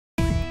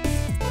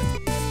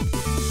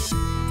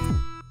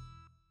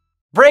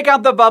Break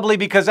out the bubbly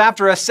because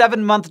after a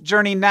 7-month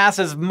journey,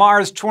 NASA's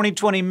Mars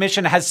 2020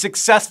 mission has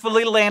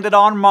successfully landed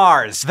on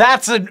Mars.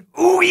 That's an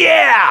ooh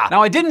yeah!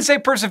 Now I didn't say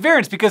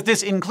Perseverance because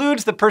this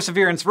includes the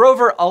Perseverance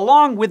rover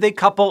along with a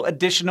couple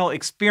additional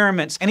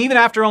experiments. And even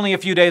after only a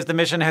few days, the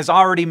mission has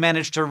already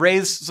managed to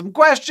raise some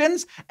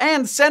questions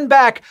and send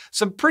back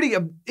some pretty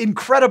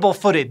incredible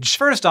footage.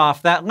 First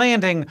off, that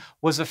landing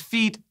was a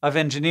feat of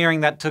engineering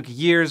that took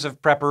years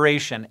of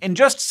preparation. In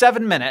just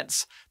 7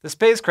 minutes, the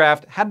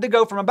spacecraft had to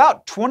go from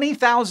about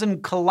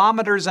 20,000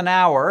 kilometers an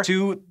hour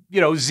to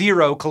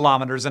 0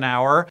 kilometers an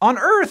hour. On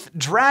Earth,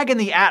 drag in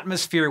the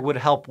atmosphere would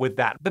help with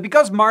that. But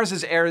because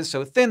Mars's air is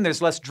so thin,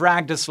 there's less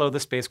drag to slow the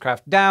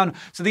spacecraft down,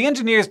 so the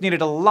engineers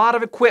needed a lot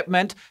of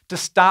equipment to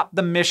stop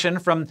the mission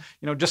from,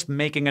 just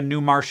making a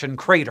new Martian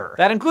crater.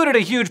 That included a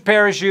huge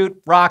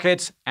parachute,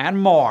 rockets,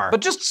 and more.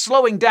 But just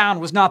slowing down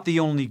was not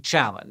the only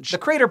challenge. The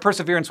crater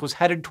Perseverance was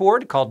headed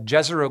toward, called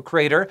Jezero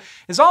Crater,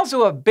 is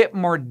also a bit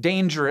more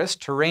dangerous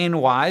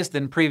terrain-wise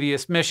than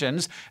previous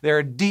missions. There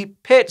are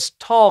deep pits,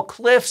 tall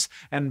cliffs,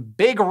 and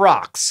big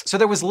rocks, so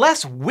there was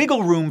less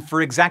wiggle room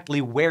for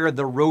exactly where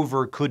the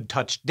rover could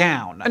touch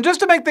down. And just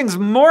to make things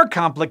more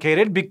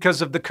complicated,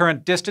 because of the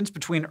current distance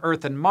between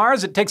Earth and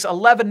Mars, it takes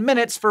 11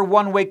 minutes for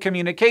one-way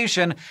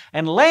communication,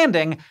 and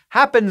landing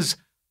happens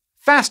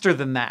faster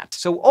than that.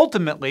 So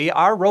ultimately,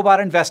 our robot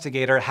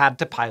investigator had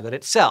to pilot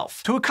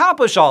itself. To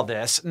accomplish all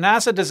this,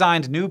 NASA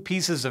designed new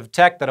pieces of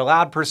tech that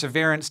allowed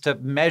Perseverance to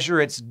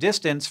measure its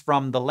distance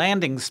from the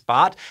landing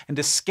spot and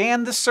to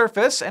scan the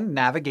surface and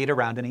navigate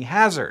around any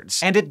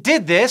hazards. And it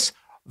did this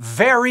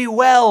very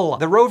well.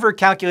 The rover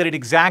calculated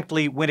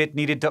exactly when it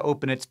needed to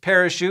open its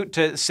parachute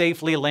to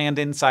safely land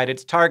inside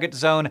its target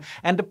zone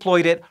and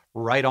deployed it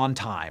right on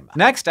time.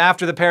 Next,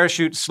 after the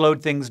parachute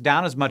slowed things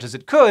down as much as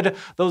it could,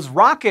 those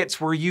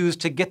rockets were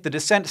used to get the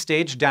descent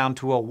stage down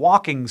to a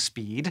walking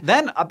speed.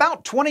 Then,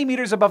 about 20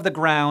 meters above the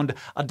ground,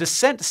 a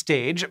descent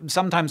stage,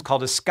 sometimes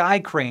called a sky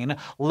crane,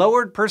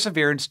 lowered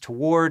Perseverance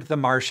toward the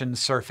Martian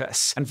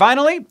surface. And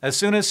finally, as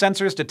soon as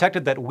sensors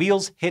detected that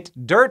wheels hit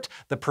dirt,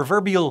 the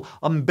proverbial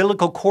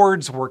umbilical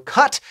cords were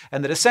cut,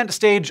 and the descent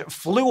stage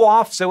flew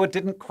off so it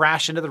didn't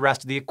crash into the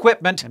rest of the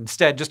equipment,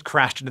 instead just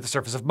crashed into the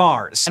surface of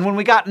Mars. And when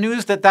we got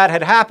news that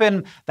had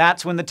happened,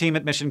 that's when the team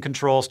at Mission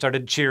Control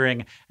started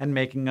cheering and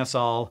making us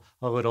all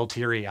a little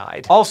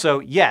teary-eyed.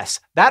 Also,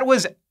 yes, that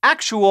was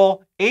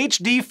actual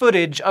HD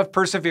footage of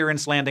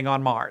Perseverance landing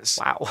on Mars.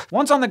 Wow.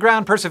 Once on the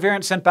ground,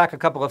 Perseverance sent back a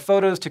couple of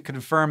photos to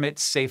confirm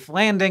its safe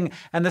landing,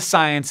 and the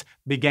science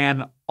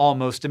began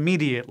almost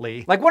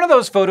immediately. Like one of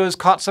those photos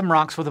caught some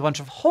rocks with a bunch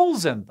of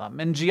holes in them,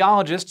 and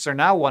geologists are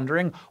now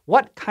wondering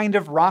what kind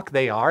of rock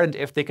they are and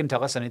if they can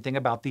tell us anything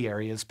about the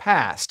area's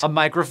past. A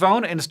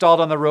microphone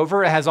installed on the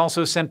rover has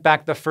also sent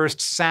back the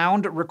first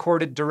sound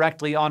recorded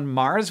directly on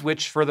Mars,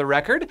 which, for the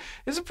record,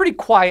 is a pretty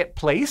quiet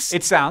place.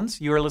 It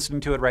sounds, you are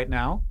listening to it right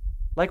now,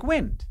 like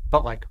wind,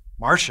 but like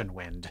Martian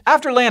wind.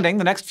 After landing,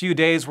 the next few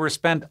days were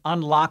spent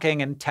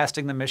unlocking and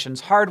testing the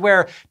mission's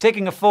hardware,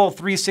 taking a full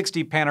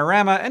 360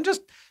 panorama, and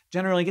just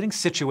generally getting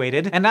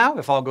situated. And now,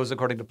 if all goes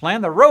according to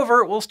plan, the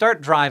rover will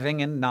start driving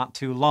in not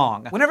too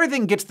long. When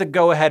everything gets the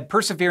go-ahead,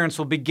 Perseverance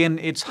will begin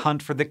its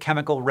hunt for the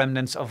chemical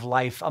remnants of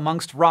life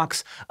amongst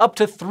rocks up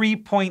to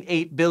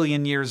 3.8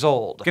 billion years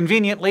old.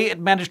 Conveniently, it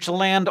managed to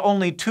land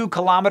only 2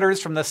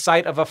 kilometers from the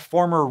site of a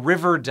former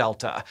river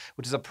delta,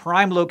 which is a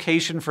prime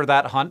location for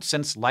that hunt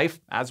since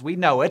life, as we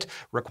know it,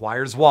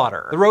 requires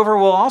water. The rover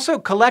will also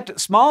collect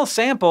small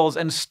samples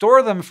and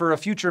store them for a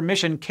future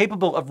mission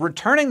capable of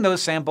returning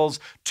those samples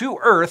to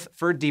Earth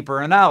for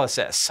deeper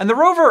analysis. And the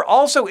rover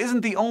also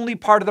isn't the only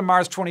part of the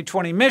Mars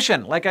 2020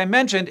 mission. Like I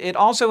mentioned, it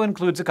also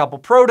includes a couple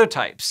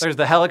prototypes. There's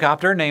the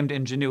helicopter named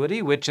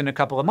Ingenuity, which in a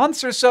couple of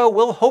months or so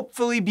will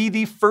hopefully be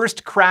the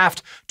first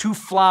craft to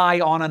fly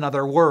on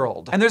another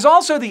world. And there's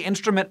also the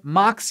instrument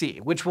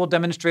MOXIE, which will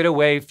demonstrate a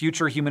way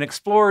future human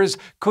explorers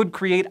could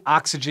create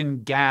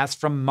oxygen gas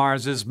from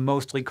Mars's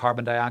mostly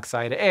carbon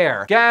dioxide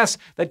air. Gas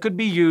that could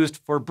be used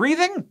for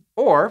breathing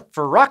or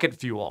for rocket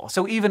fuel.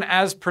 So even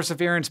as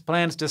Perseverance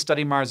plans to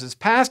study Mars's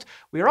past,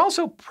 we are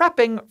also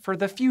prepping for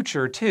the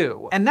future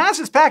too. And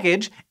NASA's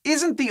package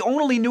isn't the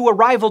only new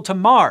arrival to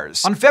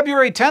Mars. On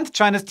February 10th,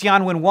 China's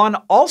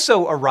Tianwen-1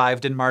 also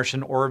arrived in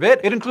Martian orbit.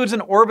 It includes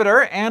an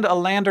orbiter and a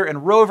lander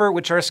and rover,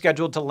 which are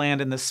scheduled to land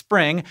in the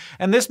spring.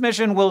 And this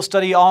mission will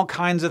study all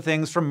kinds of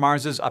things from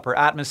Mars's upper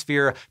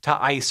atmosphere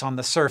to ice on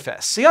the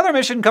surface. The other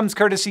mission comes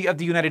courtesy of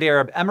the United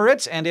Arab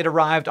Emirates, and it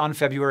arrived on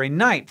February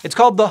 9th. It's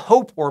called the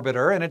HOPE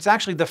orbiter, and it's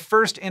actually the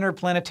first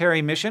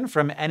interplanetary mission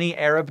from any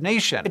Arab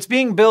nation. It's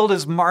being billed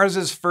as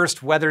Mars's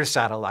first weather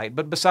satellite,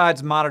 but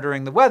besides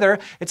monitoring the weather,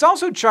 it's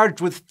also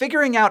charged with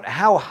figuring out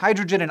how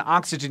hydrogen and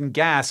oxygen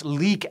gas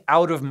leak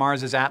out of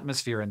Mars's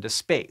atmosphere into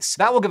space.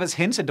 That will give us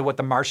hints into what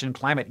the Martian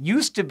climate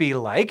used to be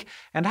like,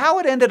 and how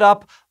it ended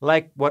up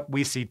like what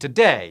we see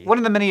today. One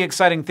of the many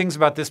exciting things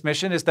about this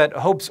mission is that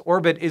HOPE's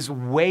orbit is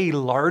way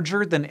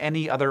larger than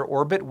any other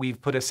orbit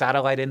we've put a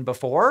satellite in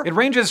before. It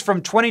ranges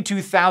from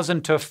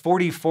 22,000 to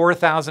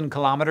 44,000 10,000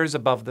 kilometers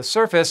above the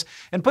surface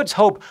and puts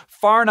Hope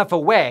far enough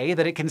away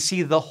that it can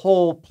see the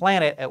whole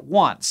planet at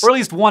once. Or at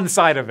least one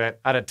side of it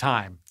at a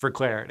time, for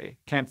clarity.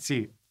 Can't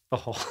see the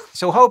whole.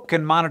 So Hope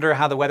can monitor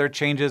how the weather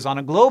changes on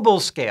a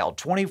global scale,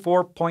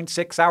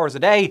 24.6 hours a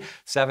day,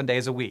 7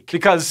 days a week.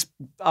 Because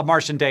a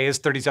Martian day is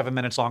 37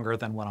 minutes longer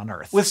than one on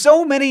Earth. With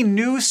so many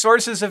new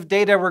sources of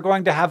data, we're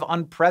going to have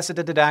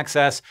unprecedented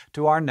access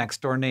to our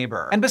next door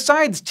neighbor. And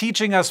besides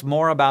teaching us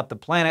more about the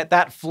planet,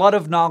 that flood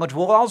of knowledge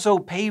will also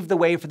pave the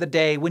way for the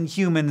day when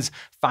humans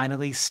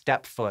finally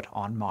step foot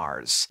on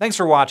Mars. Thanks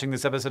for watching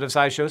this episode of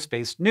SciShow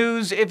Space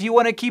News. If you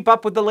want to keep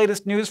up with the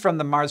latest news from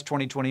the Mars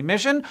 2020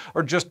 mission,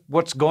 or just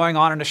what's going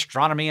on in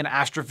astronomy and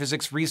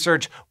astrophysics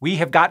research, we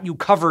have got you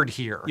covered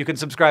here. You can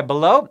subscribe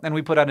below, and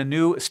we put out a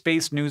new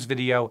space news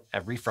video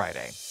every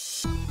Friday.